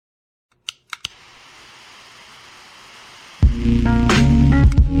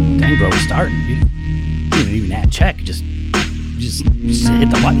Dang, bro, we're starting. You didn't even add check. Just hit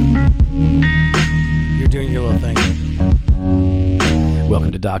the button. You're doing your little thing.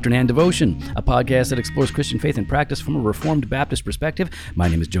 Welcome to Doctrine and Devotion, a podcast that explores Christian faith and practice from a Reformed Baptist perspective. My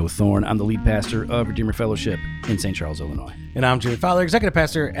name is Joe Thorne. I'm the lead pastor of Redeemer Fellowship in St. Charles, Illinois. And I'm Jimmy Fowler, executive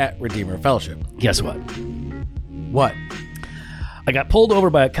pastor at Redeemer Fellowship. Guess what? What? I got pulled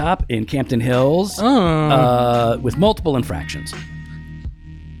over by a cop in Campton Hills with multiple infractions.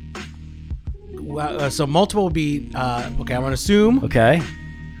 So multiple would be, okay, I'm going to assume. Okay.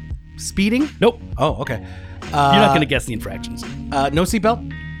 Speeding? Nope. Oh, okay. You're not going to guess the infractions. No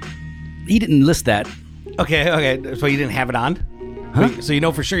seatbelt? He didn't list that. Okay. So you didn't have it on? Huh? So you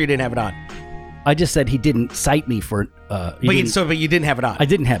know for sure you didn't have it on? I just said he didn't cite me for... But you didn't have it on? I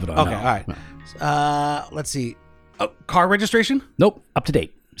didn't have it on, Okay, no. all right. No. Let's see. Oh, car registration? Nope. Up to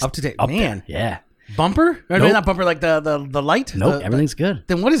date. Up to date. Up Man. there. Yeah. Bumper? No, Nope. not bumper, like the light? Nope. Everything's good.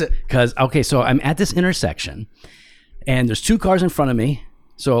 Then what is it? Because, okay, so I'm at this intersection, and there's two cars in front of me.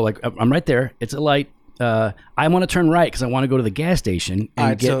 So, like, I'm right there. It's a light. I want to turn right because I want to go to the gas station. And All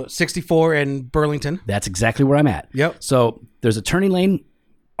right, so 64 in Burlington. That's exactly where I'm at. Yep. So there's a turning lane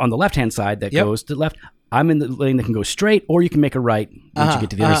on the left-hand side that goes to the left. I'm in the lane that can go straight, or you can make a right once you get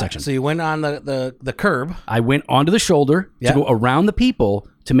to the intersection. So you went on the curb. I went onto the shoulder to go around the people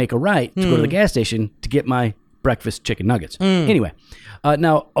to make a right to go to the gas station to get my breakfast chicken nuggets. Anyway,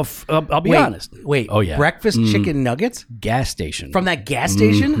 now I'll be honest. Wait. Oh, yeah. Breakfast chicken nuggets? Gas station. From that gas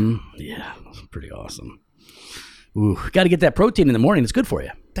station? Yeah, pretty awesome. Ooh, got to get that protein in the morning. It's good for you.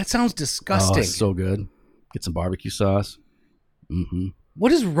 That sounds disgusting. Oh, it's so good. Get some barbecue sauce. Mm-hmm.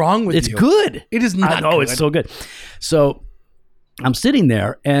 What is wrong with you? It's good. It is not good. it's so good. So I'm sitting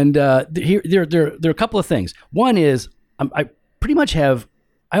there, and here there are a couple of things. One is I pretty much have.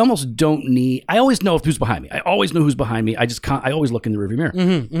 I almost don't need. I always know who's behind me. I always know who's behind me. I just can't. I always look in the rearview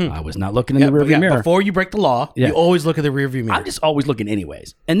mirror. I was not looking in the rearview mirror. Before you break the law, you always look at the rearview mirror. I'm just always looking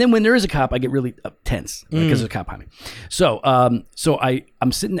anyways. And then when there is a cop, I get really tense because there's a cop behind me. So I'm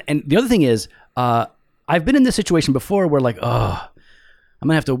sitting. And the other thing is, I've been in this situation before where like, I'm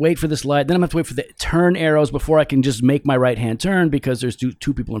going to have to wait for this light. Then I'm going to have to wait for the turn arrows before I can just make my right-hand turn because there's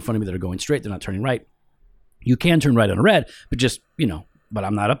two people in front of me that are going straight. They're not turning right. You can turn right on a red, but but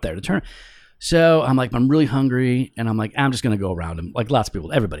I'm not up there to turn. So I'm like, I'm really hungry, and I'm like, I'm just going to go around him. Like lots of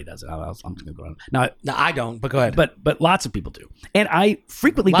people, everybody does it. I'm just going to go around him. No, I don't, but go ahead. But lots of people do. And I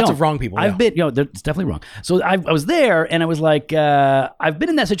frequently don't. Lots of wrong people. I've been, it's definitely wrong. So I was there, and I was like, I've been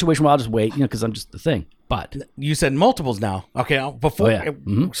in that situation where I'll just wait, because I'm just the thing. But you said multiples now. Okay, before,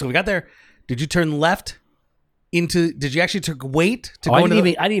 so we got there. Did you turn left into? Did you actually wait to go into?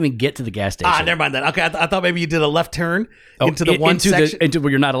 I didn't even get to the gas station. Never mind that. Okay, I thought maybe you did a left turn into the one section into where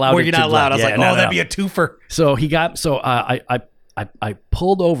you're not allowed. Where you're not allowed. I was like, that'd be a twofer. So I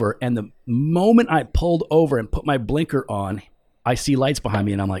pulled over, and the moment I pulled over and put my blinker on, I see lights behind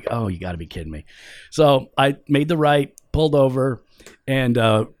me, and I'm like, oh, you got to be kidding me. So I made the right, pulled over, and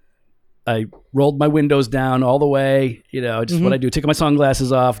I rolled my windows down all the way, just what I do, take my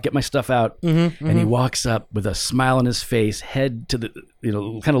sunglasses off, get my stuff out. And he walks up with a smile on his face, head to the,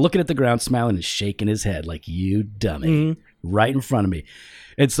 kind of looking at the ground, smiling and shaking his head like, you dummy, right in front of me.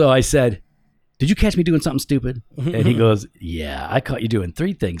 And so I said, did you catch me doing something stupid? And he goes, yeah, I caught you doing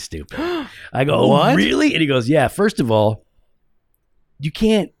 3 things stupid. I go, what? Really? And he goes, yeah, first of all, you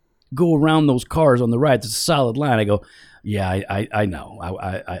can't go around those cars on the right. It's a solid line. I go, yeah, I know.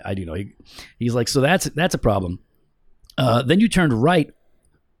 I do know. He's like, so that's a problem. Then you turned right.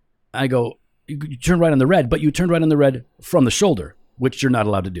 I go, you turned right on the red, but you turned right on the red from the shoulder, which you're not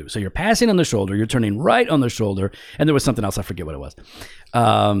allowed to do. So you're passing on the shoulder, you're turning right on the shoulder, and there was something else. I forget what it was.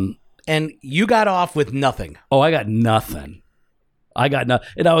 And you got off with nothing. Oh, I got nothing.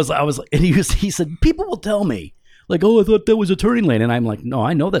 And I was like, and he said, people will tell me. Like, oh, I thought that was a turning lane. And I'm like, no,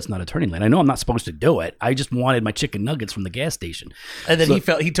 I know that's not a turning lane. I know I'm not supposed to do it. I just wanted my chicken nuggets from the gas station. And then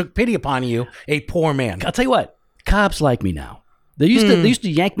he took pity upon you, a poor man. I'll tell you what, cops like me now. They used to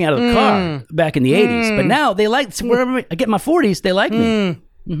yank me out of the car back in the 80s. But now they like, wherever I get my 40s, they like me.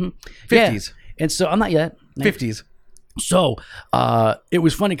 50s. Yeah. And so I'm not yet. 50s. So it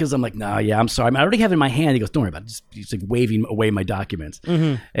was funny because I'm like, no, yeah, I'm sorry. I already have it in my hand. He goes, don't worry about it. He's like waving away my documents.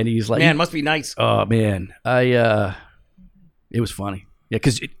 And he's like, man, must be nice. Oh, man. It was funny. Yeah,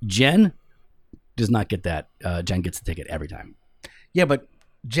 because Jen does not get that. Jen gets the ticket every time. Yeah, but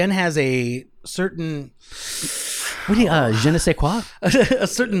Jen has a certain... What do you, je ne sais quoi? A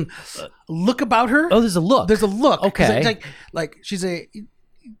certain look about her. Oh, there's a look. There's a look. Okay. It's like she's a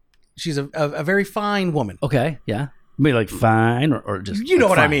very fine woman. Okay, yeah. Maybe like fine or just you know like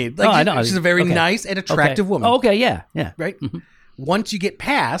what I fine. mean. No, I know. She's a very Okay. nice and attractive woman. Oh, okay, yeah. Right? Once you get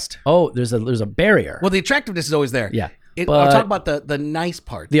past, There's a barrier. well, the attractiveness is always there. Yeah. I'll But- talk about the nice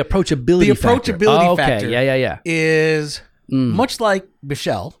part. The approachability factor. factor Yeah. is much like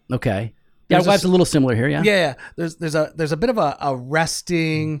Michelle. Okay. Yeah, There's our wife's a little similar here, yeah? Yeah. There's a bit of a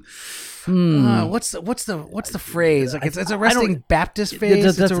resting. What's the phrase? Like it's a resting Baptist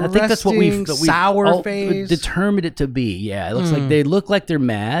phase. It's a I think that's what we've sour phase. determined it to be. Yeah, it looks like they look like they're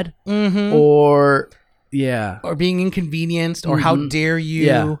mad, or or being inconvenienced, or how dare you?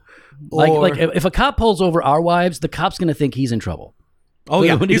 Yeah. Or, Like if a cop pulls over our wives, the cop's gonna think he's in trouble. oh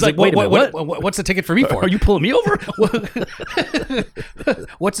yeah, when he's like, wait a minute, what's the ticket for me for? Are you pulling me over?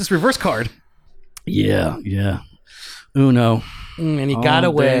 What's this reverse card? Yeah. Uno. And you got day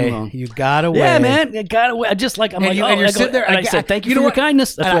away. long. You got away. Yeah, man, it got away. Just like I'm And like, you- oh, and you're I go- sitting there, and I I said, thank you you for know your what?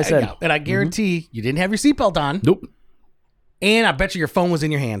 kindness. That's And what I said. And I guarantee you didn't have your seatbelt on. Nope. And I bet you your phone was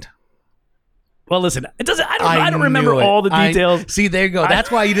in your hand. Well, listen, it doesn't. I don't remember knew it. all the details. See, there you go. That's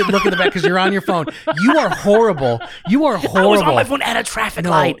why you didn't look in the back, because you're on your phone. You are horrible. You are I horrible. was on my phone at a traffic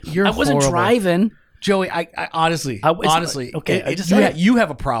light. you're I wasn't horrible. driving. Joey, I honestly, okay, I just you, said it. you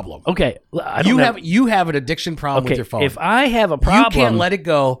have a problem. Okay, I don't You have an addiction problem with Okay, your phone. if I have a problem, you can't let it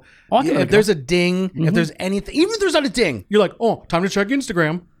go. Oh, I can let If it there's a ding, if there's anything, even if there's not a ding, you're like, oh, time to check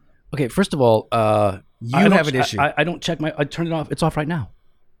Instagram. Okay, first of all, You I don't- have an issue. I don't check my. I turn it off. It's off right now.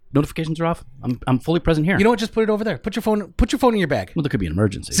 Notifications are off. I'm fully present here. You know what? Just put it over there. Put your phone in your bag. Well, there could be an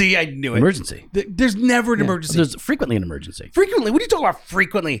emergency. See, I knew it. Emergency. There's never an emergency. There's frequently an emergency. Frequently? What are you talking about?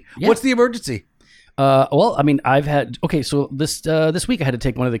 Frequently? Yeah. What's the emergency? Well, I mean, I've had so this week I had to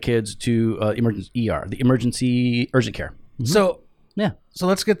take one of the kids to emergency ER, the emergency urgent care. So Yeah, so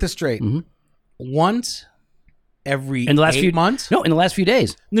let's get this straight. Once every in the last 8 few months. No, in the last few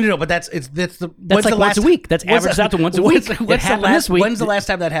days. No. But that's Like once a week. That's averaged out to once a week. It happened this week. When's the last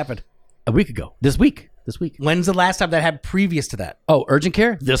time that happened? A week ago. This week. When's the last time that happened previous to that? Oh, urgent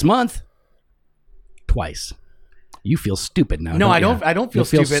care this month. Twice. You feel stupid now. No, I you? don't. I don't feel You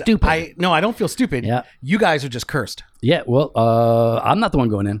feel stupid. stupid. I don't feel stupid. Yeah. You guys are just cursed. Yeah. Well, I'm not the one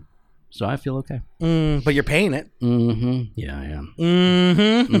going in, so I feel okay. But you're paying it. Yeah, I am.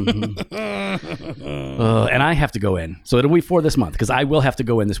 Mm-hmm. And I have to go in, so it'll be for this month because I will have to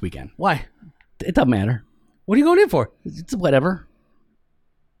go in this weekend. Why? It doesn't matter. What are you going in for? It's whatever.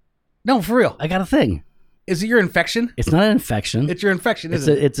 No, for real. I got a thing. Is it your infection? It's not an infection. It's your infection,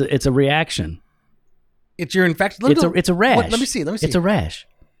 isn't it? It's a reaction. It's your infection. It's a rash. Let me see. It's a rash.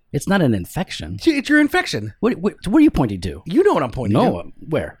 It's not an infection. It's your infection. What are you pointing to? You know what I'm pointing to. No,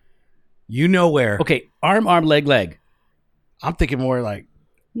 where? You know where. Okay, arm, leg. I'm thinking more like,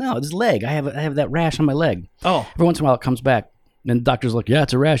 No, it's leg. I have that rash on my leg. oh, Every once in a while, it comes back, and the doctor's like, "Yeah,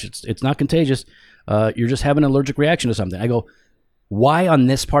 it's a rash. It's not contagious. You're just having an allergic reaction to something." I go, "Why on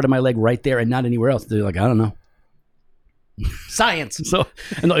this part of my leg right there and not anywhere else?" They're like, "I don't know." science. So,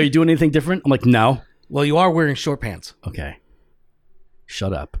 and are you doing anything different? I'm like, "No." Well, you are wearing short pants. Okay.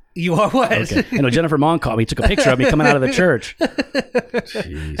 Shut up. You are what? Okay. I know Jennifer Mon called me, took a picture of me coming out of the church.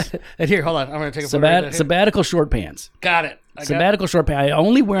 Jeez. And here, hold on. I'm going to take a photo. Right there. Sabbatical short pants. Got it. Sabbatical short pants. I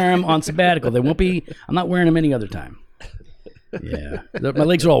only wear them on sabbatical. They won't be. I'm not wearing them any other time. Yeah, my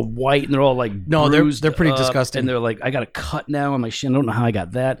legs are all white and they're all like bruised they're pretty up, disgusting. And they're like, I got a cut now on my shin. I don't know how I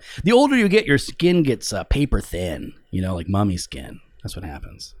got that. The older you get, your skin gets paper thin. You know, like mummy skin. That's what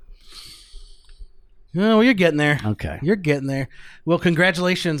happens. Oh, you're getting there. Okay. You're getting there. Well,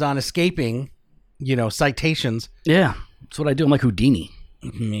 congratulations on escaping, citations. Yeah, that's what I do. I'm like Houdini.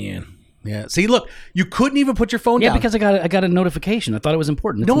 Man. Yeah. See, look, you couldn't even put your phone Yeah, down. because I got a notification. I thought it was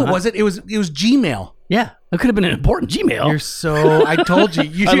important. It's No, not. it wasn't. It was Gmail. Yeah, it could have been an important Gmail. You're so. I told you.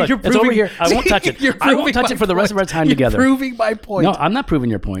 Oh, look, You're it's over proving, here. I won't touch it. You're I won't proving touch my it for the rest of our point. time You're together. Proving my point. No, I'm not proving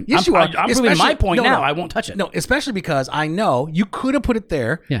your point. Yes, you are. I'm proving my point now. I won't touch it. No, especially because I know you could have put it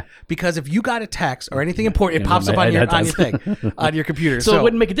there. Yeah. Because if you got a text or anything important, it pops up I- on your that does. thing, on your computer. So it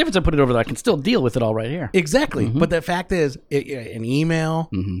wouldn't make a difference. I put it over there. I can still deal with it all right here. Exactly. But the fact is, an email,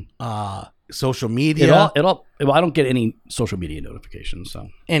 social media. Well, I don't get any social media notifications. So,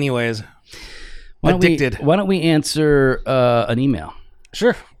 Anyways, why addicted. Why don't we answer an email?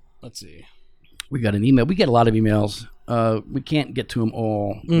 Sure. Let's see. We got an email. We get a lot of emails. We can't get to them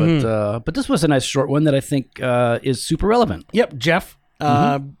all, but this was a nice short one that I think is super relevant. Yep, Jeff.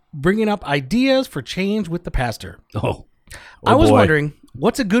 Bringing up ideas for change with the pastor. Oh, I was boy. wondering,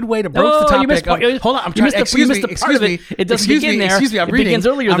 what's a good way to broach the Oh, topic? you missed part- Hold on, I'm you trying. missed the- Excuse you me. missed the part of it. It doesn't begin there. Excuse me. I'm it reading. begins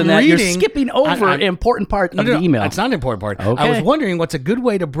earlier than I'm that. You're reading. skipping over an important part of the email. It's not an important part. Okay. I was wondering what's a good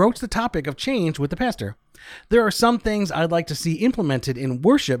way to broach the topic of change with the pastor. There are some things I'd like to see implemented in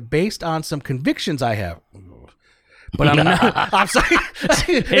worship based on some convictions I have. but I'm not. I'm sorry.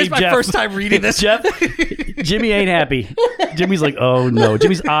 It's my Jeff. first time reading this. Jeff, Jimmy ain't happy. Jimmy's like, oh no.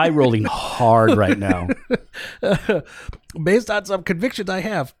 Jimmy's eye rolling hard right now. Based on some convictions I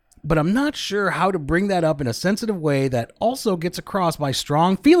have, but I'm not sure how to bring that up in a sensitive way that also gets across my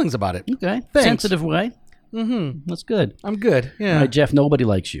strong feelings about it. Okay. Thanks. Sensitive way. Mm-hmm. That's good. I'm good. Yeah. All right, Jeff, nobody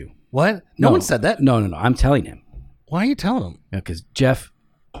likes you. What? No one said that. No. I'm telling him. Why are you telling him? Because, Jeff,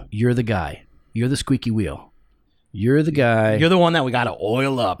 you're the guy. You're the squeaky wheel. You're the guy. You're the one that we got to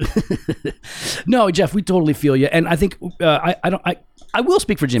oil up. No, Jeff, we totally feel you. And I think I will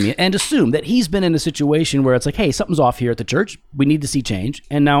speak for Jimmy and assume that he's been in a situation where it's like, hey, something's off here at the church. We need to see change.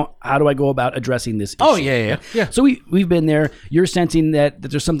 And now how do I go about addressing this issue? Oh, yeah. So we've been there. You're sensing that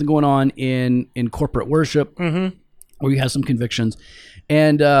there's something going on in corporate worship where you have some convictions.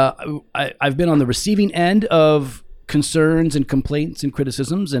 And I've been on the receiving end of concerns and complaints and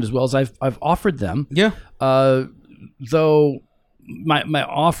criticisms, and as well as I've offered them. Yeah. Though my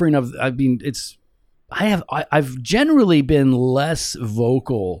offering of, I've generally been less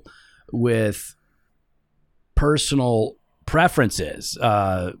vocal with personal preferences,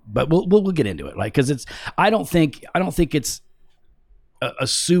 but we'll get into it, right? Because I don't think it's a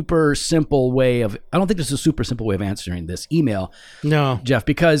super simple way of. I don't think there's a super simple way of answering this email. No, Jeff,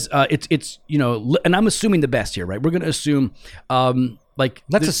 because it's and I'm assuming the best here, right? We're going to assume.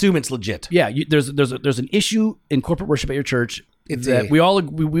 Let's assume it's legit. Yeah, there's an issue in corporate worship at your church that we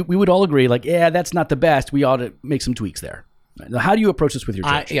would all agree, like, yeah, that's not the best. We ought to make some tweaks there. Now, how do you approach this with your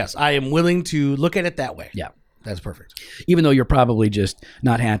church? Yes, I am willing to look at it that way. Yeah, that's perfect. Even though you're probably just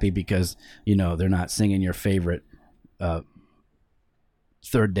not happy because they're not singing your favorite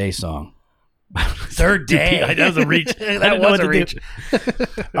Third Day song. Third Day. That was a reach. That was a reach.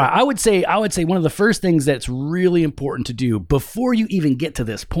 I would say one of the first things that's really important to do before you even get to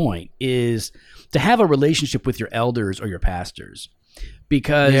this point is to have a relationship with your elders or your pastors.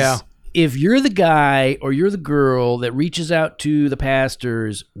 Because if you're the guy or you're the girl that reaches out to the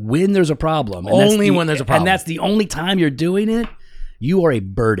pastors when there's a problem, when there's a problem, and that's the only time you're doing it, you are a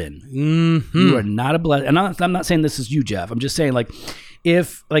burden. Mm-hmm. You are not a blessing. And I'm not saying this is you, Jeff. I'm just saying,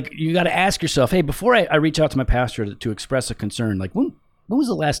 if you got to ask yourself, hey, before I reach out to my pastor to express a concern, when was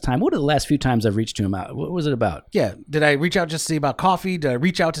the last time? What are the last few times I've reached to him out? What was it about? Yeah. Did I reach out just to see about coffee? Did I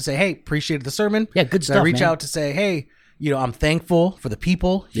reach out to say, hey, appreciated the sermon? Yeah, good stuff, Did I reach man. out to say, hey, I'm thankful for the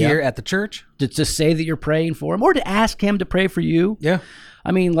people here at the church? To say that you're praying for him or to ask him to pray for you? Yeah.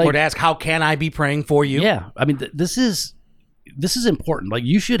 I mean, or to ask, how can I be praying for you? Yeah. I mean, this is important.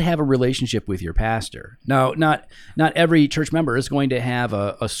 You should have a relationship with your pastor. Now, not every church member is going to have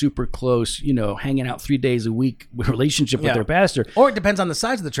a super close, hanging out 3 days a week relationship with their pastor. Or it depends on the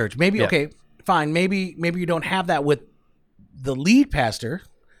size of the church. Maybe, okay, fine. Maybe you don't have that with the lead pastor,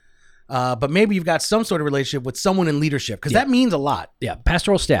 but maybe you've got some sort of relationship with someone in leadership, because that means a lot. Yeah,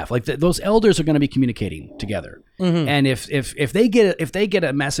 pastoral staff, those elders are going to be communicating together. Mm-hmm. And if they get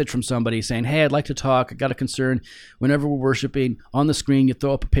a message from somebody saying, "Hey, I'd like to talk. I got a concern." Whenever we're worshiping, on the screen you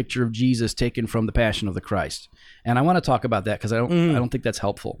throw up a picture of Jesus taken from the Passion of the Christ, and I want to talk about that because I don't think that's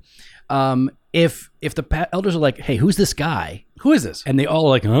helpful. If the elders are like, "Hey, who's this guy? Who is this?" and they all are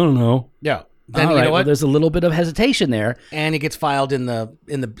like, "I don't know." Yeah. Then you know what? Well, there's a little bit of hesitation there, and it gets filed in the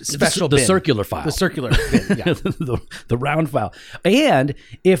special the bin. Circular file, the circular bin, yeah. the round file. And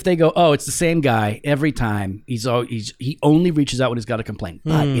if they go, oh, it's the same guy every time, he only reaches out when he's got a complaint.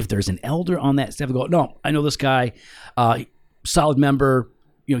 But if there's an elder on that staff, go, no, I know this guy, solid member.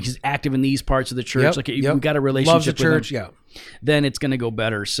 He's active in these parts of the church. We got a relationship. Loves the church. With him, then it's going to go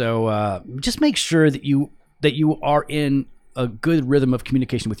better. So just make sure that you are in a good rhythm of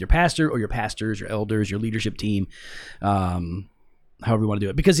communication with your pastor or your pastors, your elders, your leadership team, however you want to do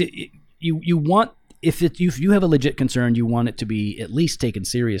it. Because you want, if you have a legit concern, you want it to be at least taken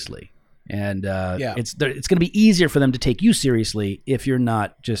seriously. And it's going to be easier for them to take you seriously if you're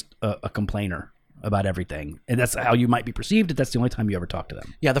not just a complainer about everything. And that's how you might be perceived if that's the only time you ever talk to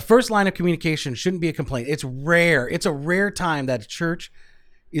them. Yeah, the first line of communication shouldn't be a complaint. It's rare. It's a rare time that a church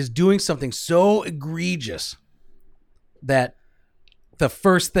is doing something so egregious that the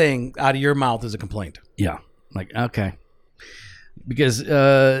first thing out of your mouth is a complaint. Yeah. Okay. Because,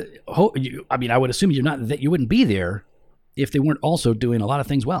 I would assume you wouldn't be there if they weren't also doing a lot of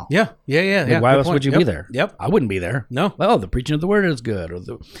things well. Yeah. Why else would you be there? Yep. I wouldn't be there. No. Well, the preaching of the word is good, or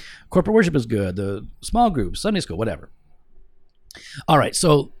the corporate worship is good, the small groups, Sunday school, whatever. All right.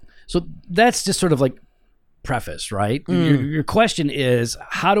 So that's just sort of preface, right? Your question is,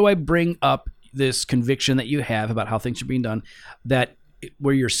 how do I bring up this conviction that you have about how things are being done, that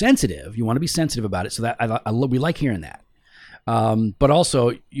where you're sensitive, you want to be sensitive about it. So that we like hearing that. But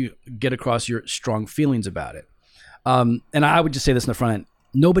also you get across your strong feelings about it. And I would just say this in the front end.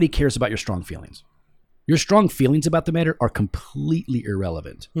 Nobody cares about your strong feelings. Your strong feelings about the matter are completely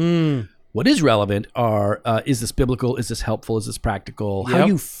irrelevant. What is relevant are, is this biblical? Is this helpful? Is this practical? How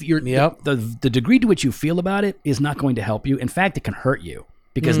you feel, the degree to which you feel about it is not going to help you. In fact, it can hurt you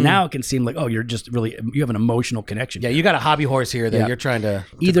because now it can seem like, oh, you're just really, you have an emotional connection. Yeah, you got a hobby horse here that you're trying to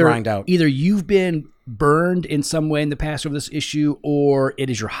grind out. Either you've been burned in some way in the past over this issue, or it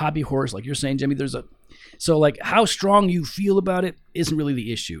is your hobby horse, like you're saying, Jimmy. So like how strong you feel about it isn't really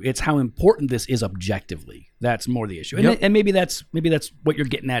the issue. It's how important this is objectively. That's more the issue. And maybe that's what you're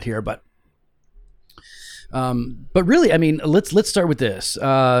getting at here, but really, I mean, let's start with this.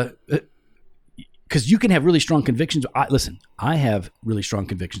 Because you can have really strong convictions. I have really strong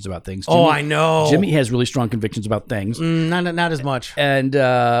convictions about things. Jimmy, I know. Jimmy has really strong convictions about things. Not as much. And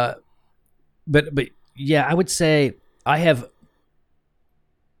but yeah, I would say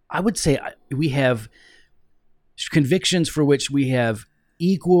we have convictions for which we have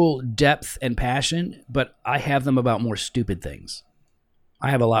equal depth and passion, but I have them about more stupid things.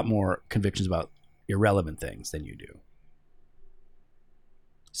 I have a lot more convictions about irrelevant things than you do.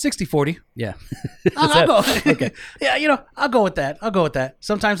 60-40. Yeah. I'll go. Okay. Yeah, I'll go with that.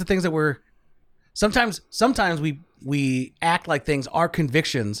 Sometimes the things that sometimes we act like things are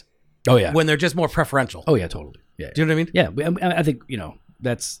convictions. Oh yeah. When they're just more preferential. Oh yeah, totally. Yeah. Do you know what I Yeah. mean? I think,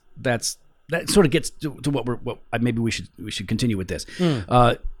 that sort of gets to what maybe we should continue with this.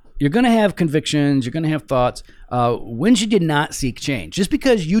 You're going to have convictions. You're going to have thoughts. When should you not seek change? Just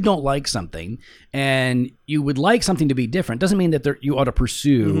because you don't like something and you would like something to be different doesn't mean that you ought to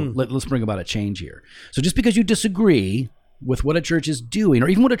pursue, let's bring about a change here. So just because you disagree with what a church is doing or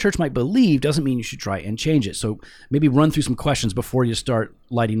even what a church might believe doesn't mean you should try and change it. So maybe run through some questions before you start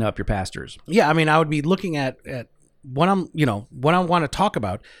lighting up your pastors. Yeah, I mean, I would be looking at what I want to talk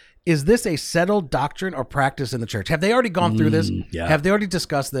about. Is this a settled doctrine or practice in the church? Have they already gone through this? Yeah. Have they already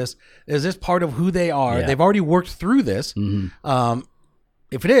discussed this? Is this part of who they are? Yeah. They've already worked through this.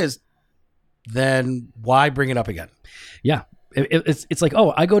 If it is, then why bring it up again? Yeah. It's like,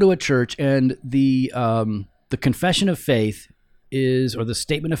 oh, I go to a church and the confession of faith or the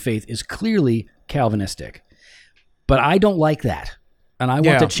statement of faith is clearly Calvinistic, but I don't like that and I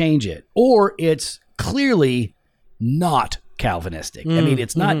want to change it. Or it's clearly not Calvinistic. I mean,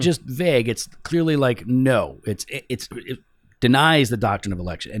 it's not just vague. It's clearly like, no, it denies the doctrine of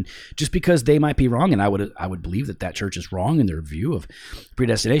election. And just because they might be wrong, and I would believe that church is wrong in their view of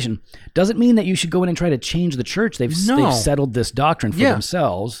predestination, doesn't mean that you should go in and try to change the church. They've settled this doctrine for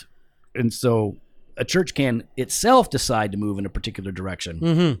themselves. And so a church can itself decide to move in a particular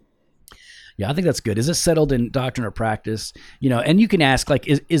direction. Yeah, I think that's good. Is it settled in doctrine or practice? And you can ask, like,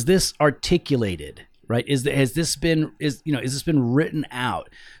 is this articulated? Right? Has this been written out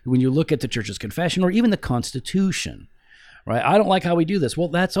when you look at the church's confession or even the Constitution? Right? I don't like how we do this. Well,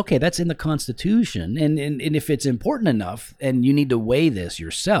 that's okay. That's in the Constitution, and if it's important enough, and you need to weigh this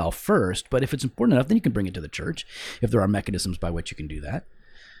yourself first. But if it's important enough, then you can bring it to the church if there are mechanisms by which you can do that.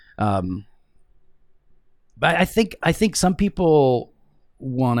 But I think some people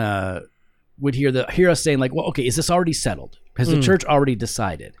would hear us saying like, well, okay, is this already settled? Has the church already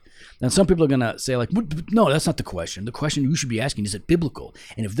decided? And some people are going to say like, no, that's not the question. The question you should be asking, is it biblical?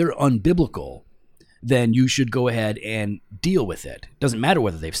 And if they're unbiblical, then you should go ahead and deal with it. It doesn't matter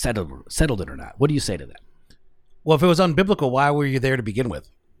whether they've settled it or not. What do you say to that? Well, if it was unbiblical, why were you there to begin with?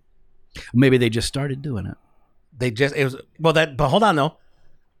 Maybe they just started doing it. But hold on though.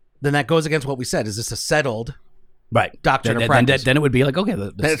 Then that goes against what we said. Is this a settled doctrine or practice? Then it would be like, okay,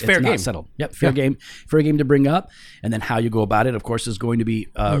 it's fair game. Settled. Yep, fair game to bring up, and then how you go about it, of course, is going to be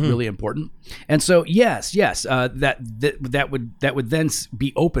really important. And so, yes, that would then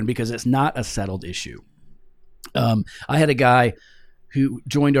be open because it's not a settled issue. I had a guy who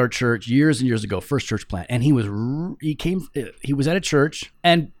joined our church years and years ago, first church plant, and he was at a church,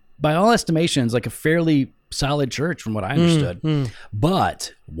 and by all estimations, like a fairly solid church from what I understood.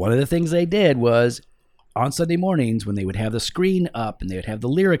 But one of the things they did was, on Sunday mornings, when they would have the screen up and they would have the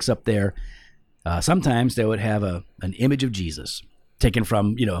lyrics up there, sometimes they would have an image of Jesus taken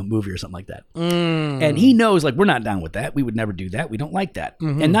from, a movie or something like that. And he knows, like, we're not down with that. We would never do that. We don't like that.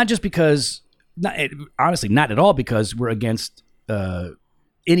 And not just because, honestly, not at all because we're against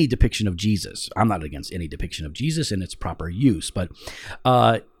any depiction of Jesus. I'm not against any depiction of Jesus in its proper use, but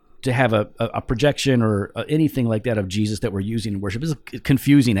to have a projection or anything like that of Jesus that we're using in worship is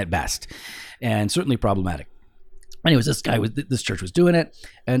confusing at best and certainly problematic. Anyways, this church was doing it,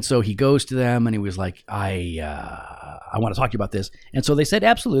 and so he goes to them and he was like, I want to talk to you about this. And so they said,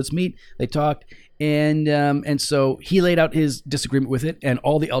 absolutely, let's meet. They talked, and so he laid out his disagreement with it, and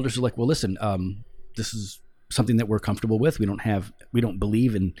all the elders were like, well, listen, this is something that we're comfortable with. We don't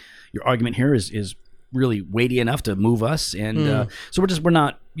believe in your argument here is really weighty enough to move us. And so we're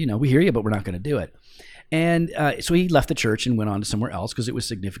not, we hear you, but we're not going to do it. And so he left the church and went on to somewhere else because it was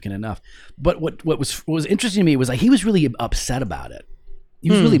significant enough. But what was interesting to me was like he was really upset about it. He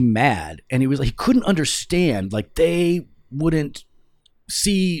was really mad, and he was like he couldn't understand like they wouldn't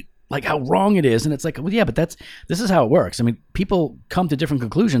see like how wrong it is. And it's like, well, yeah, but this is how it works. I mean, people come to different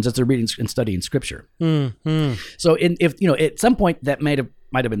conclusions as they're reading and studying Scripture. So if at some point that might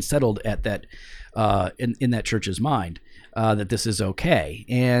have been settled at that in that church's mind that this is okay,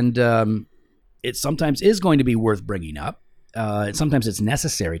 and it sometimes is going to be worth bringing up. And sometimes it's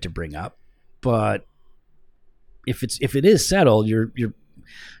necessary to bring up, but if it is settled, you're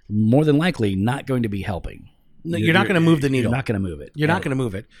more than likely not going to be helping. You're not going to move the needle. You're not going to move it. You're not going to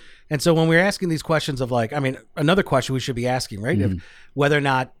move it. And so when we're asking these questions of like, I mean, another question we should be asking, right? If whether or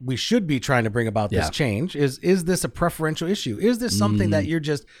not we should be trying to bring about this change is this a preferential issue? Is this something that you're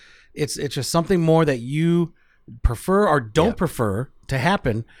just, it's just something more that you prefer or don't prefer to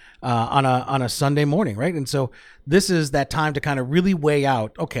happen on a Sunday morning, right? And so this is that time to kind of really weigh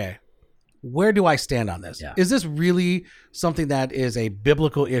out, okay, where do I stand on this? Yeah. Is this really something that is a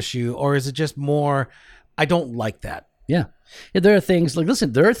biblical issue, or is it just more, I don't like that? Yeah. There are things like,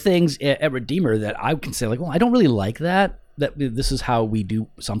 listen, there are things at Redeemer that I can say like, well, I don't really like that this is how we do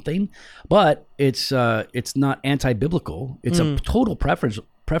something, but it's not anti-biblical. It's a total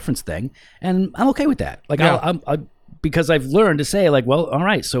preference thing. And I'm okay with that. Like because I've learned to say like, well, all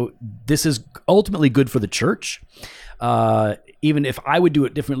right, so this is ultimately good for the church. Even if I would do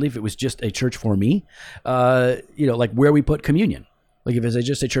it differently, if it was just a church for me, like where we put communion. Like if it's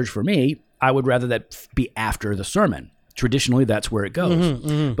just a church for me, I would rather that be after the sermon. Traditionally, that's where it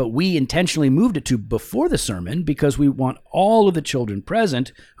goes. But we intentionally moved it to before the sermon because we want all of the children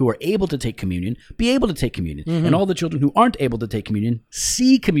present who are able to take communion, be able to take communion. And all the children who aren't able to take communion,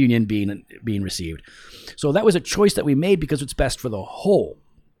 see communion being received. So that was a choice that we made because it's best for the whole.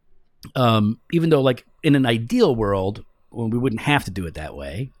 Even though like in an ideal world, well, we wouldn't have to do it that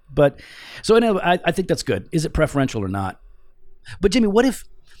way. But so I think that's good. Is it preferential or not? But Jimmy, what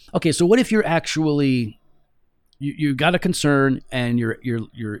if you're actually you got a concern and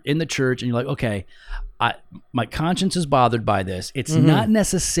you're in the church and you're like, okay, my conscience is bothered by this. It's not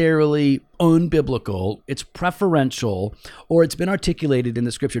necessarily unbiblical. It's preferential, or it's been articulated in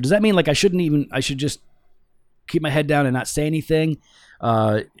the Scripture. Does that mean like I should just keep my head down and not say anything?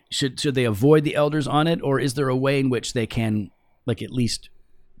 Should they avoid the elders on it, or is there a way in which they can like at least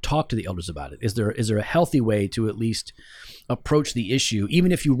talk to the elders about it? Is there a healthy way to at least approach the issue,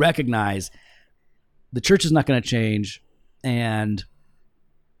 even if you recognize the church is not going to change, and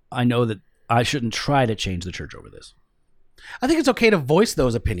I know that I shouldn't try to change the church over this? I think it's okay to voice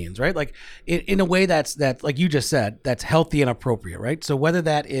those opinions, right? Like in a way that like you just said, that's healthy and appropriate, right? So whether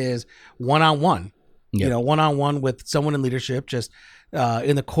that is one-on-one, one-on-one with someone in leadership, just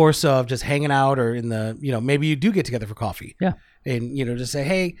in the course of just hanging out, or in the, maybe you do get together for coffee. Yeah. And, just say,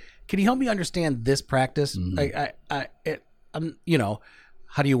 hey, can you help me understand this practice? I'm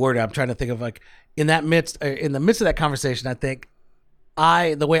how do you word it? I'm trying to think of like in the midst of that conversation, I think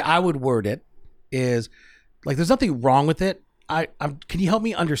the way I would word it is like, there's nothing wrong with it. Can you help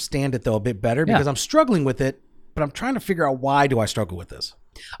me understand it though a bit better? Because I'm struggling with it, but I'm trying to figure out why do I struggle with this?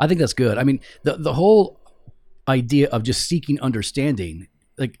 I think that's good. I mean, the whole idea of just seeking understanding,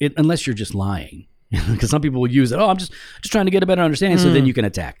 like unless you're just lying, because some people will use it. Oh, I'm just trying to get a better understanding. So then you can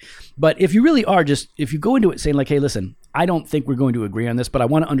attack. But if you really are if you go into it saying like, hey, listen, I don't think we're going to agree on this, but I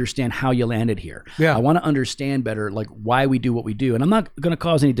want to understand how you landed here. Yeah. I want to understand better, like why we do what we do. And I'm not going to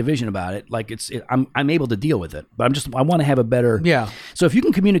cause any division about it. Like I'm able to deal with it, but I want to have a better. Yeah. So if you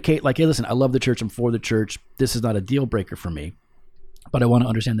can communicate like, hey, listen, I love the church. I'm for the church. This is not a deal breaker for me, but I want to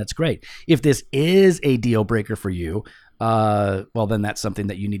understand. That's great. If this is a deal breaker for you, well, then that's something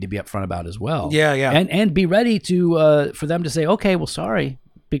that you need to be upfront about as well. Yeah, yeah. And be ready to for them to say, okay, well, sorry,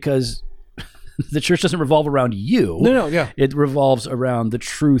 because the church doesn't revolve around you. No, yeah. It revolves around the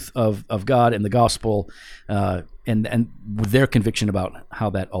truth of God and the gospel, and their conviction about how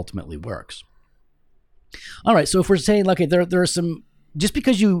that ultimately works. All right, so if we're saying, okay, there are some, just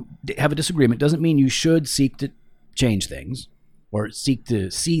because you have a disagreement doesn't mean you should seek to change things or seek to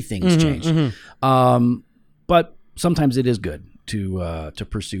see things change. But sometimes it is good to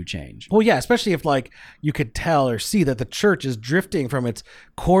pursue change. Well, yeah, especially if like you could tell or see that the church is drifting from its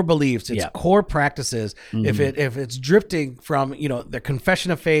core beliefs, its core practices. If it's drifting from their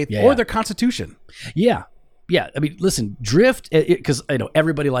confession of faith or their constitution. Yeah. Yeah, I mean, listen, drift, because I know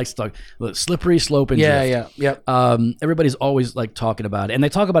everybody likes to talk slippery slope and drift. Everybody's always like talking about it, and they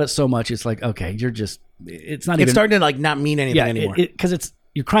talk about it so much. It's like, okay, it's not even. It's starting to like not mean anything anymore. Because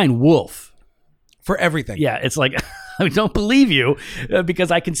you're crying wolf for everything. Yeah, it's like I don't believe you because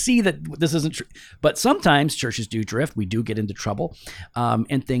I can see that this isn't true. But sometimes churches do drift. We do get into trouble,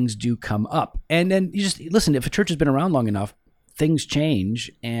 and things do come up. And then you just listen. If a church has been around long enough, things change,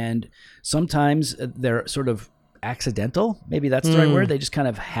 and sometimes they're sort of accidental. Maybe that's the right word. They just kind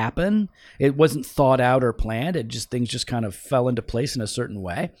of happen. It wasn't thought out or planned. Things just kind of fell into place in a certain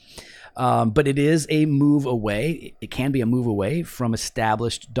way. But it is a move away. It can be a move away from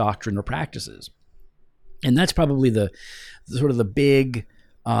established doctrine or practices. And that's probably the big,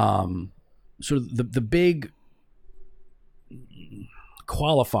 the big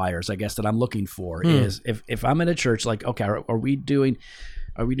qualifiers, I guess, that I'm looking for is if I'm in a church, like, okay, are we doing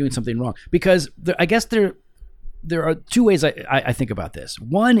something wrong? Because I guess there are two ways I think about this.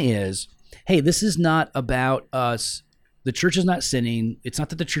 One is, hey, this is not about us. The church is not sinning. It's not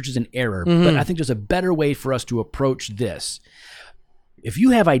that the church is in error, but I think there's a better way for us to approach this. If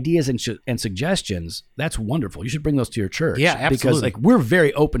you have ideas and suggestions, that's wonderful. You should bring those to your church. Yeah, absolutely. Because we're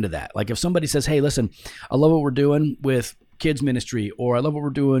very open to that. Like if somebody says, hey, listen, I love what we're doing with kids ministry, or I love what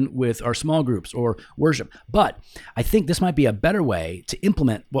we're doing with our small groups or worship, but I think this might be a better way to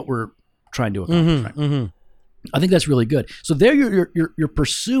implement what we're trying to accomplish. Right? I think that's really good. So there you're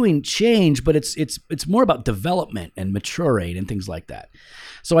pursuing change, but it's more about development and maturing and things like that.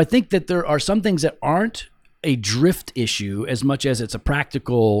 So I think that there are some things that aren't a drift issue as much as it's a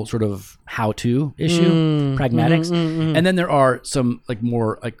practical sort of how-to issue, pragmatics. And then there are some like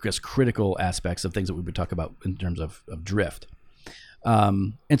more, I guess, critical aspects of things that we would talk about in terms of drift.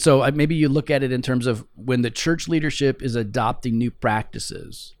 And so maybe you look at it in terms of when the church leadership is adopting new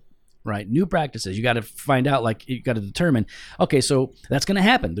practices, right? New practices. You got to find out, like you got to determine, okay, so that's going to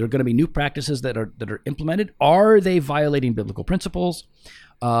happen. There are going to be new practices that are implemented. Are they violating biblical principles?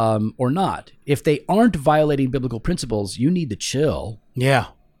 Or not. If they aren't violating biblical principles, you need to chill. Yeah.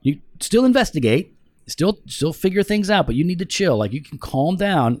 You still investigate, still figure things out, but you need to chill. Like you can calm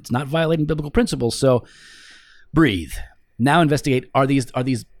down. It's not violating biblical principles. So breathe. Now investigate. Are these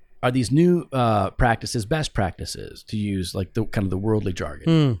new practices best practices, to use like the kind of the worldly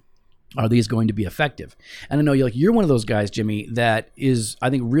jargon? Are these going to be effective? And I know you're one of those guys, Jimmy, that is, I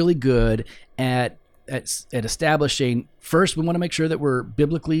think, really good at establishing. First, we want to make sure that we're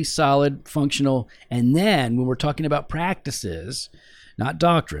biblically solid, functional, and then when we're talking about practices, not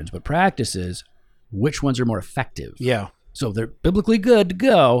doctrines, but practices, which ones are more effective? Yeah. So they're biblically good to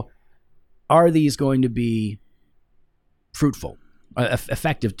go. Are these going to be fruitful,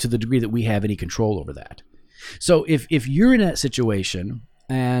 effective to the degree that we have any control over that? So if you're in that situation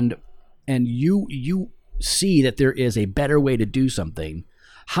and you see that there is a better way to do something,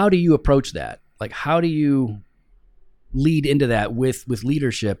 how do you approach that? Like, how do you lead into that with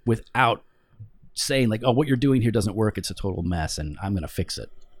leadership without saying like, oh, what you're doing here doesn't work. It's a total mess and I'm going to fix it.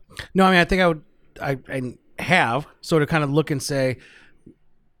 No, I mean, I think I have sort of kind of look and say,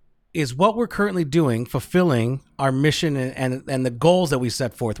 is what we're currently doing fulfilling our mission and the goals that we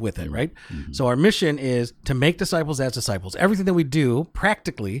set forth with it, right? So our mission is to make disciples as disciples. Everything that we do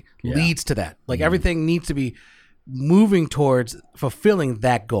practically leads to that. Like everything needs to be moving towards fulfilling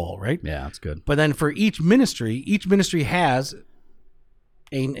that goal, right? Yeah, that's good. But then for each ministry has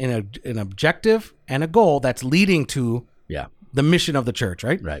an objective and a goal that's leading to the mission of the church,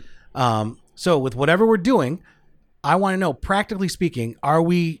 right? Right. So with whatever we're doing, I want to know, practically speaking, are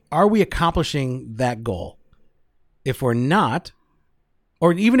we accomplishing that goal? If we're not,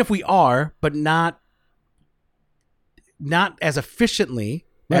 or even if we are, but not as efficiently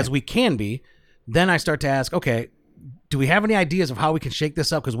as we can be, then I start to ask, okay, do we have any ideas of how we can shake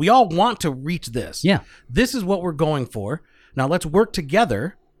this up? Because we all want to reach this. Yeah. This is what we're going for. Now let's work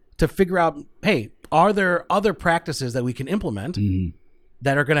together to figure out, hey, are there other practices that we can implement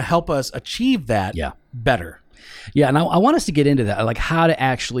that are going to help us achieve that better? Yeah, and I want us to get into that, like how to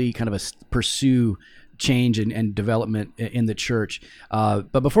actually kind of pursue change and development in the church.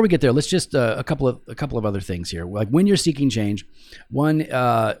 But before we get there, let's just a couple of other things here. Like when you're seeking change, one,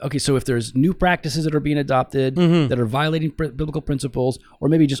 okay, so if there's new practices that are being adopted that are violating biblical principles, or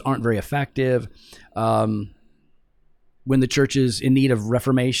maybe just aren't very effective, when the church is in need of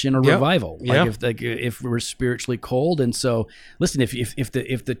reformation or revival, if we're spiritually cold. And so, listen, if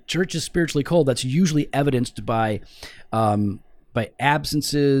the church is spiritually cold, that's usually evidenced by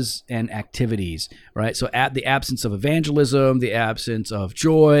absences and activities, right? So at the absence of evangelism, the absence of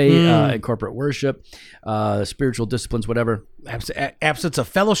joy in corporate worship, spiritual disciplines, whatever. Absence of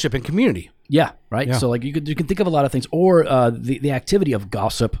fellowship and community. Yeah, right. Yeah. So like you can think of a lot of things, or the activity of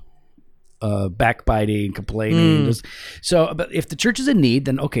gossip, backbiting, complaining. So, but if the church is in need,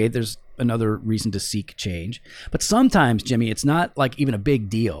 then okay, there's another reason to seek change. But sometimes, Jimmy, it's not like even a big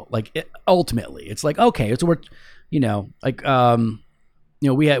deal. Like ultimately, it's like okay, it's worth. We had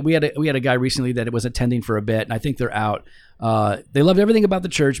a guy recently that was attending for a bit, and I think they're out. They loved everything about the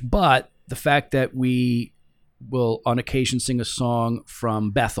church, but the fact that we will on occasion sing a song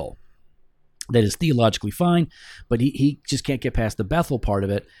from Bethel that is theologically fine, but he just can't get past the Bethel part of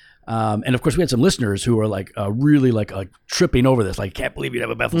it. And of course, we had some listeners who were like really like tripping over this. Like, can't believe you'd have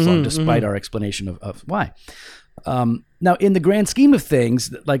a Bethel song, despite our explanation of why. Now, in the grand scheme of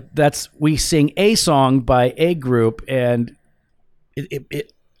things, like we sing a song by a group, and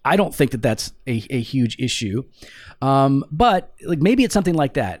I don't think that that's a huge issue. But like maybe it's something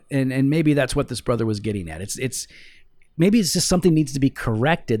like that, and maybe that's what this brother was getting at. Maybe it's just something needs to be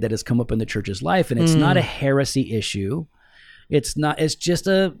corrected that has come up in the church's life, and it's not a heresy issue. It's not. It's just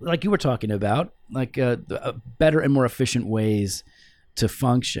like you were talking about, like a better and more efficient ways to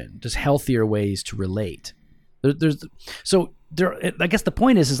function, just healthier ways to relate. I guess the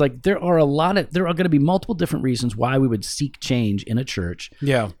point is like there are going to be multiple different reasons why we would seek change in a church.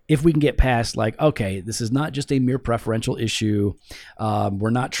 Yeah. If we can get past like, okay, this is not just a mere preferential issue.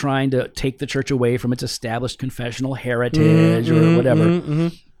 We're not trying to take the church away from its established confessional heritage or whatever.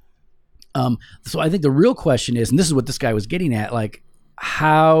 So I think the real question is, and this is what this guy was getting at, like,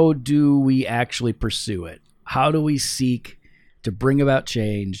 how do we actually pursue it? How do we seek to bring about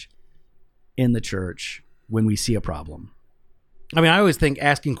change in the church when we see a problem? I mean, I always think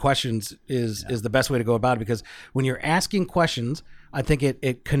asking questions is the best way to go about it, because when you're asking questions, I think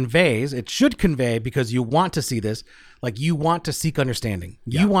it should convey, because you want to see this, like you want to seek understanding.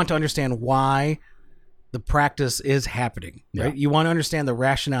 Yeah. You want to understand why the practice is happening, right? You want to understand the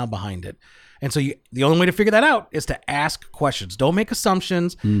rationale behind it. And so the only way to figure that out is to ask questions. Don't make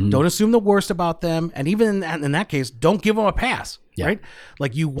assumptions. Don't assume the worst about them. And even in that case, don't give them a pass, right?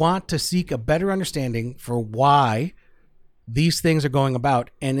 Like you want to seek a better understanding for why these things are going about.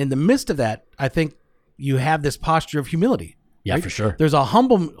 And in the midst of that, I think you have this posture of humility. Yeah, right? For sure. There's a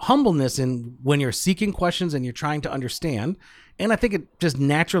humbleness in when you're seeking questions and you're trying to understand. And I think it just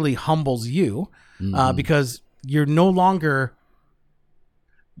naturally humbles you because you're no longer,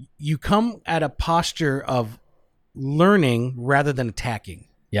 you come at a posture of learning rather than attacking.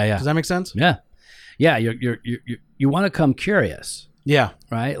 Yeah. Does that make sense? Yeah. You want to come curious. Yeah.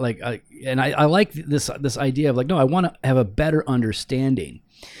 Right. Like, and I like this idea of like, no, I want to have a better understanding,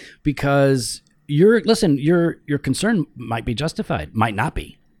 because your concern might be justified, might not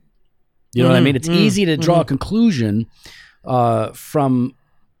be. You know what I mean? It's easy to draw a conclusion from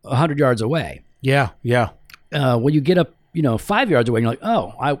 100 yards away. Yeah. When you get up, 5 yards away, you're like,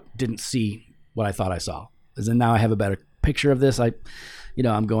 oh, I didn't see what I thought I saw. And then now I have a better picture of this.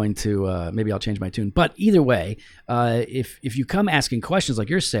 I'm going to, maybe I'll change my tune. But either way, if you come asking questions like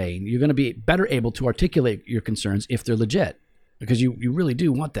you're saying, you're going to be better able to articulate your concerns if they're legit, because you really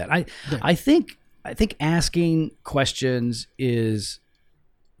do want that. I think asking questions is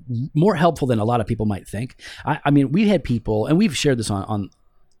more helpful than a lot of people might think. I mean, we had people, and we've shared this on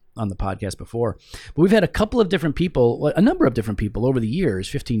the podcast before, but we've had a number of different people over the years,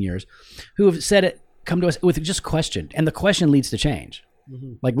 15 years, who have come to us with just a question, and the question leads to change.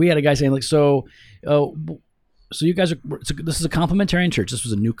 Like we had a guy saying like, so you guys this is a complementarian church. This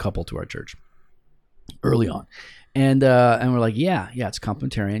was a new couple to our church early on. And we're like, yeah, it's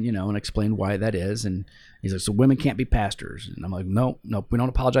complementarian, and explain why that is. And he's like, so women can't be pastors. And I'm like, no, we don't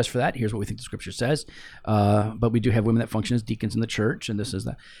apologize for that. Here's what we think the scripture says. But we do have women that function as deacons in the church, and this is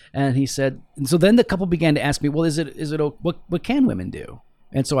that. And he said, and so then the couple began to ask me, well, what can women do?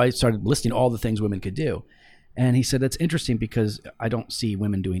 And so I started listing all the things women could do. And he said, that's interesting, because I don't see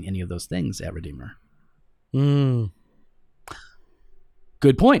women doing any of those things at Redeemer. Good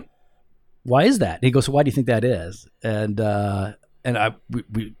point. Why is that? And he goes, so why do you think that is? And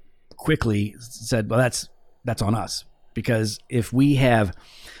we quickly said, well, that's on us, because if we have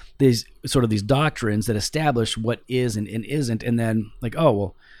these doctrines that establish what is and isn't, and then like,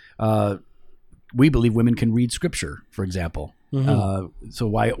 oh, well, we believe women can read scripture, for example. So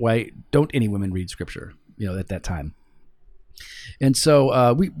why don't any women read scripture, at that time? And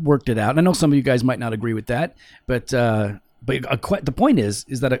so we worked it out. And I know some of you guys might not agree with that, but the point is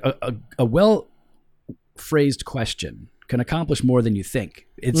that a well phrased question can accomplish more than you think.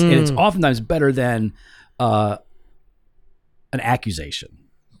 And it's oftentimes better than an accusation.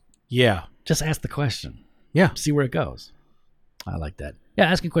 Yeah. Just ask the question. Yeah. See where it goes. I like that. Yeah,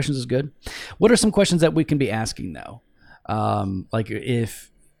 asking questions is good. What are some questions that we can be asking though? Like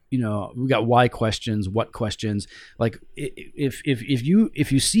if we got why questions, what questions? Like if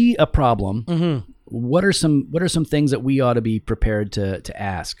you see a problem, Mm-hmm. what are some things that we ought to be prepared to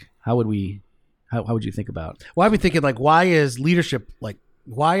ask? How would you think about? Well, I've been thinking like, why is leadership like?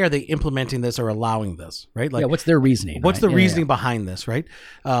 Why are they implementing this or allowing this? Right? Like, what's their reasoning? what's right? the reasoning behind this? Right?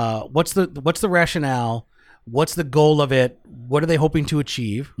 What's the rationale? What's the goal of it? What are they hoping to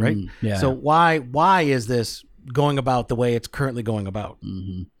achieve? Right? Yeah. So why is this going about the way it's currently going about?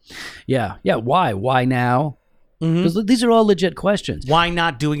 Mm-hmm. Yeah. Why now? Mm-hmm. Because these are all legit questions. Why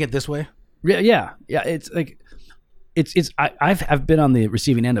not doing it this way? Yeah. It's like I've been on the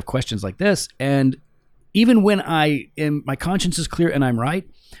receiving end of questions like this, and even when my conscience is clear and I'm right,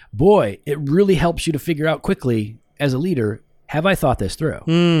 boy, it really helps you to figure out quickly as a leader, have I thought this through?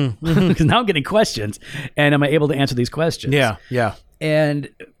 Because now I'm getting questions, and am I able to answer these questions? Yeah. And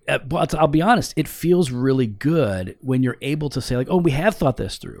but I'll be honest, it feels really good when you're able to say like, oh, we have thought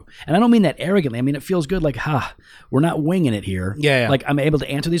this through. And I don't mean that arrogantly. I mean, it feels good like, we're not winging it here. Yeah. Like I'm able to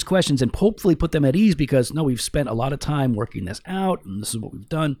answer these questions and hopefully put them at ease because no, we've spent a lot of time working this out and this is what we've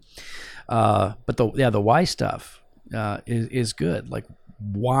done. But the why stuff is good. Like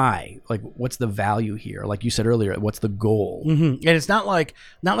why? Like what's the value here? Like you said earlier, what's the goal? Mm-hmm. And it's not like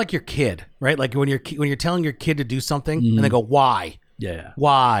your kid, right? Like when you're telling your kid to do something and they go, why? Yeah.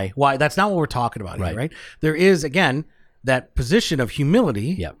 Why? That's not what we're talking about here, right? There is, again, that position of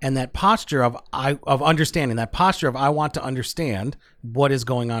humility and that posture of understanding, that posture of I want to understand what is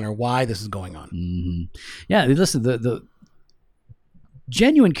going on or why this is going on. Mm-hmm. Yeah, listen, the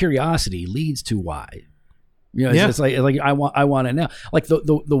genuine curiosity leads to why. It's like I want to know. Like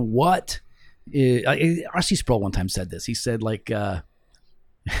the what R.C. Sproul one time said this. He said like I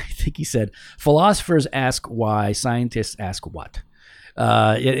think he said philosophers ask why, scientists ask what.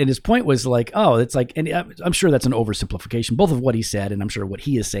 And his point was like, it's like, and I'm sure that's an oversimplification, both of what he said, and I'm sure what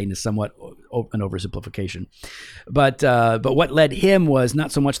he is saying is somewhat an oversimplification. But what led him was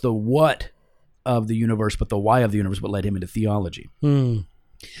not so much the what of the universe, but the why of the universe, what led him into theology. And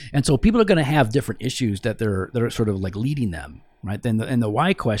so people are going to have different issues that they're sort of like leading them, right? And the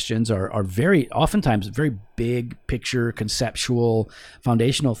why questions are oftentimes very big picture, conceptual,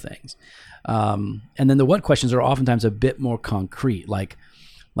 foundational things. And then the what questions are oftentimes a bit more concrete, like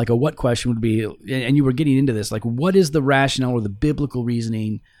a what question would be, and you were getting into this, like what is the rationale or the biblical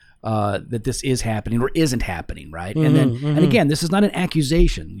reasoning that this is happening or isn't happening, right? And then, and again, this is not an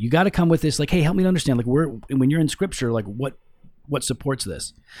accusation. You got to come with this, like, hey, help me to understand, like when you're in Scripture, like what supports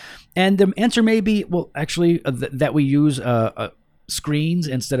this? And the answer may be, well, actually, that we use screens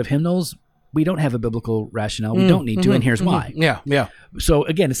instead of hymnals. We don't have a biblical rationale. We don't need to, and here's why. Yeah. So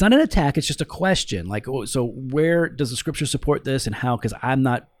again, it's not an attack. It's just a question. Like, so where does the Scripture support this, and how? Because I'm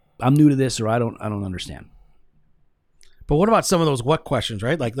new to this, or I don't understand. But what about some of those what questions,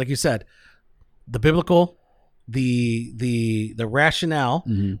 right? Like you said, the biblical, the rationale,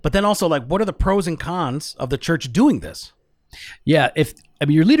 but then also like what are the pros and cons of the church doing this? Yeah,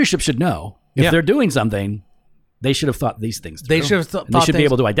 your leadership should know if they're doing something. They should have thought these things through. They should have thought. They should be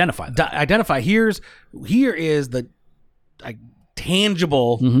able to identify them. Here is the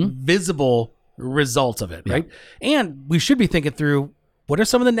tangible, visible results of it, right? And we should be thinking through what are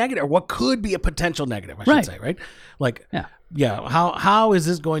some of the negative, or what could be a potential negative, I should say, right? Like, how is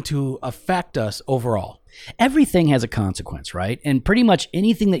this going to affect us overall? Everything has a consequence, right? And pretty much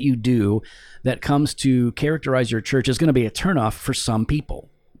anything that you do that comes to characterize your church is going to be a turnoff for some people.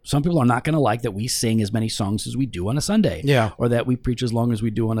 Some people are not going to like that we sing as many songs as we do on a Sunday, or that we preach as long as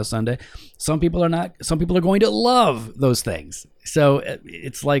we do on a Sunday. Some people are not. Some people are going to love those things. So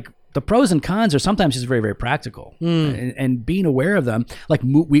it's like the pros and cons are sometimes just very, very practical, and being aware of them. Like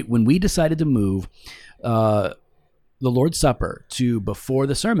when we decided to move the Lord's Supper to before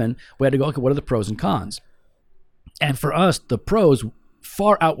the sermon, we had to go, okay, what are the pros and cons? And for us, the pros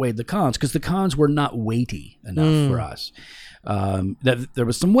far outweighed the cons because the cons were not weighty enough for us. That there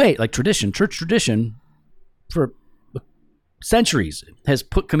was some weight, like church tradition for centuries has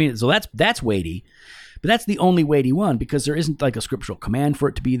put community. So that's weighty, but that's the only weighty one because there isn't like a scriptural command for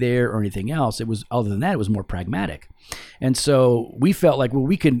it to be there or anything else. It was, other than that, it was more pragmatic. And so we felt like, well,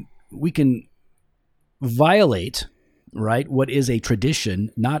 we can violate, right, what is a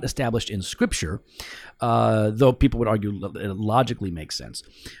tradition not established in Scripture, though people would argue it logically makes sense.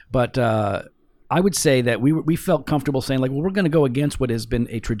 But I would say that we felt comfortable saying, like, well, we're going to go against what has been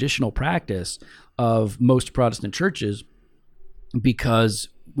a traditional practice of most Protestant churches because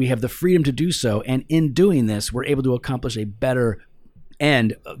we have the freedom to do so. And in doing this, we're able to accomplish a better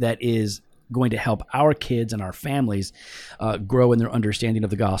end that is going to help our kids and our families grow in their understanding of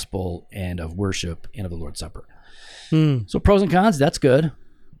the gospel and of worship and of the Lord's Supper. So pros and cons, that's good.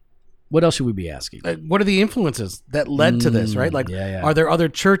 What else should we be asking? What are the influences that led to this, right? Like, are there other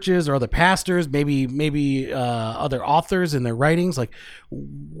churches or other pastors, maybe other authors in their writings? Like,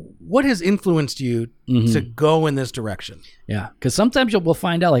 what has influenced you to go in this direction? Yeah, because sometimes we'll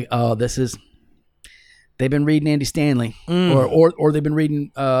find out, like, oh, they've been reading Andy Stanley, or they've been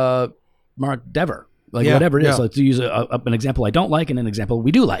reading Mark Dever. Like whatever it is, so to use an example I don't like and an example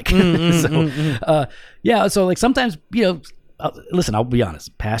we do like. So like sometimes, listen, I'll be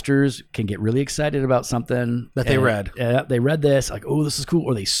honest, pastors can get really excited about something that they read. They read this, like, oh, this is cool,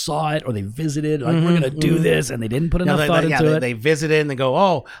 or they saw it, or they visited, like, we're going to do this, and they didn't put enough thought into it. They visited and they go,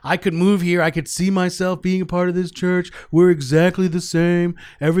 oh, I could move here. I could see myself being a part of this church. We're exactly the same.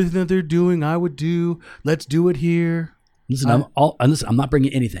 Everything that they're doing, I would do. Let's do it here. Listen, I'm not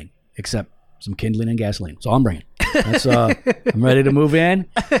bringing anything except some kindling and gasoline. So I'm bringing. I'm ready to move in.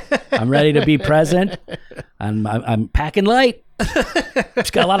 I'm ready to be present. I'm packing light.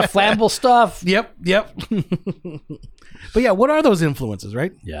 It's got a lot of flammable stuff. Yep. But yeah, what are those influences,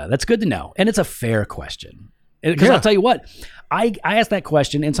 right? Yeah, that's good to know. And it's a fair question. Because I'll tell you what, I asked that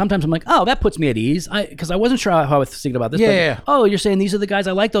question, and sometimes I'm like, oh, that puts me at ease. Because I wasn't sure how I was thinking about this. Oh, you're saying these are the guys,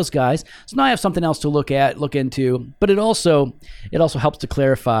 I like those guys. So now I have something else to look into. But it also helps to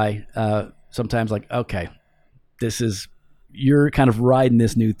clarify sometimes, like, okay, you're kind of riding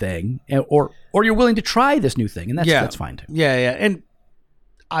this new thing, or you're willing to try this new thing, and that's fine too. Yeah. And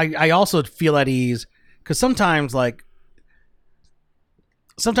I also feel at ease because sometimes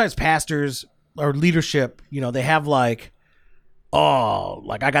pastors or leadership, they have like, oh,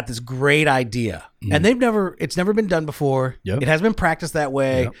 like I got this great idea, and it's never been done before. It has been practiced that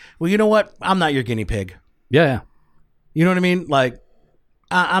way. Well, you know what? I'm not your guinea pig. Yeah. You know what I mean? Like,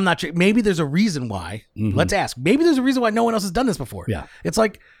 I'm not sure. Maybe there's a reason why. Let's ask. Maybe there's a reason why no one else has done this before. Yeah. It's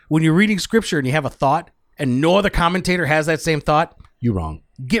like when you're reading scripture and you have a thought and no other commentator has that same thought. You're wrong.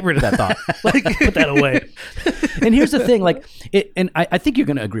 Get rid of that thought. Put that away. And here's the thing, I think you're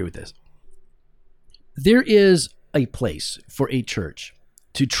going to agree with this. There is a place for a church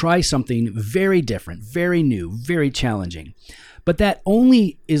to try something very different, very new, very challenging. But that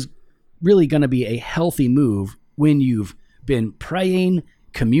only is really going to be a healthy move when you've been praying,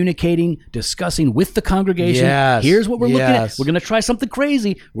 communicating, discussing with the congregation. Here's what we're looking at. We're going to try something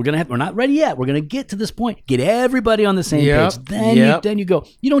crazy. We're not ready yet. We're going to get to this point. Get everybody on the same page. Then you go.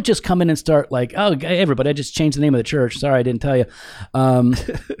 You don't just come in and start like, oh, everybody, I just changed the name of the church. Sorry, I didn't tell you.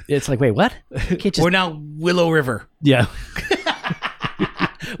 It's like, wait, what? We're now Willow River. Yeah.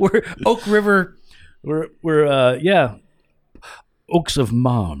 We're Oak River. We're Oaks of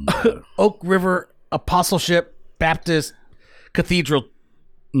Mom. Oak River Apostleship Baptist Cathedral.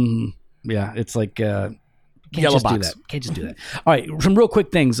 Yeah, it's like Yellow box. Can't just do that. All right, some real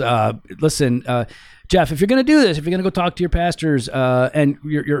quick things. Listen, Jeff, if you're going to do this, if you're going to go talk to your pastors, and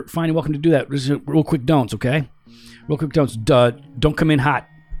you're fine and welcome to do that, real quick don'ts, okay? Real quick don'ts. Don't come in hot.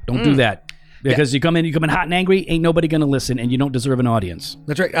 Don't do that. Because you come in hot and angry, ain't nobody going to listen, and you don't deserve an audience.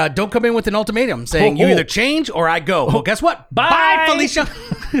 That's right. Don't come in with an ultimatum saying you either change or I go. Well, guess what? Bye, Felicia.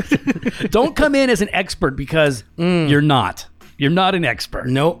 Don't come in as an expert because you're not. You're not an expert.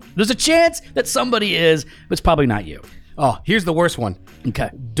 Nope. There's a chance that somebody is, but it's probably not you. Oh, here's the worst one.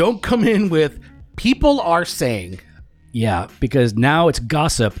 Okay. Don't come in with people are saying. Yeah, because now it's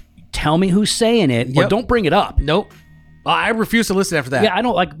gossip. Tell me who's saying it, or don't bring it up. Nope. I refuse to listen after that. Yeah, I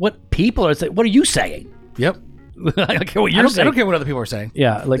don't like what people are saying. What are you saying? Yep. I don't care what you're saying. I don't care what other people are saying.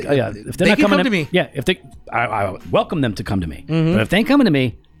 Yeah, if they're they not can coming come to me. Yeah, I welcome them to come to me. But if they ain't coming to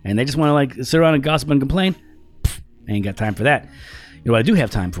me and they just want to sit around and gossip and complain, I ain't got time for that. You know what I do have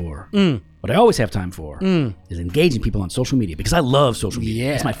time for? What I always have time for is engaging people on social media because I love social media.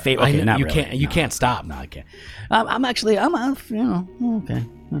 Yeah, it's my favorite. Okay, you can't stop. No, I can't. I'm okay.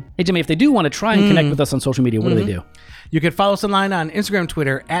 Hey Jimmy, if they do want to try and connect with us on social media, what do they do? You can follow us online on Instagram,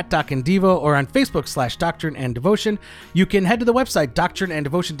 Twitter @DocandDevo, or on Facebook /Doctrine and Devotion. You can head to the website,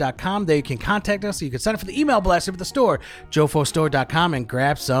 doctrineanddevotion.com. There you can contact us. You can sign up for the email blast at the store, jofostore.com, and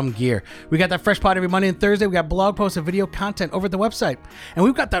grab some gear. We got that fresh pod every Monday and Thursday. We got blog posts and video content over at the website. And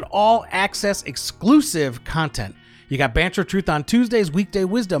we've got that all-access exclusive content. You got Banter Truth on Tuesdays, Weekday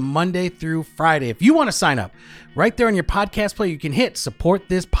Wisdom Monday through Friday. If you want to sign up, right there on your podcast player, you can hit support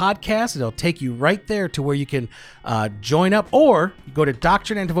this podcast. It'll take you right there to where you can join up, or go to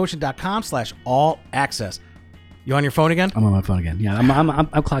doctrineanddevotion.com /all access. You on your phone again? I'm on my phone again. Yeah,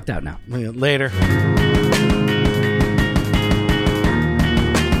 I'm clocked out now. Later.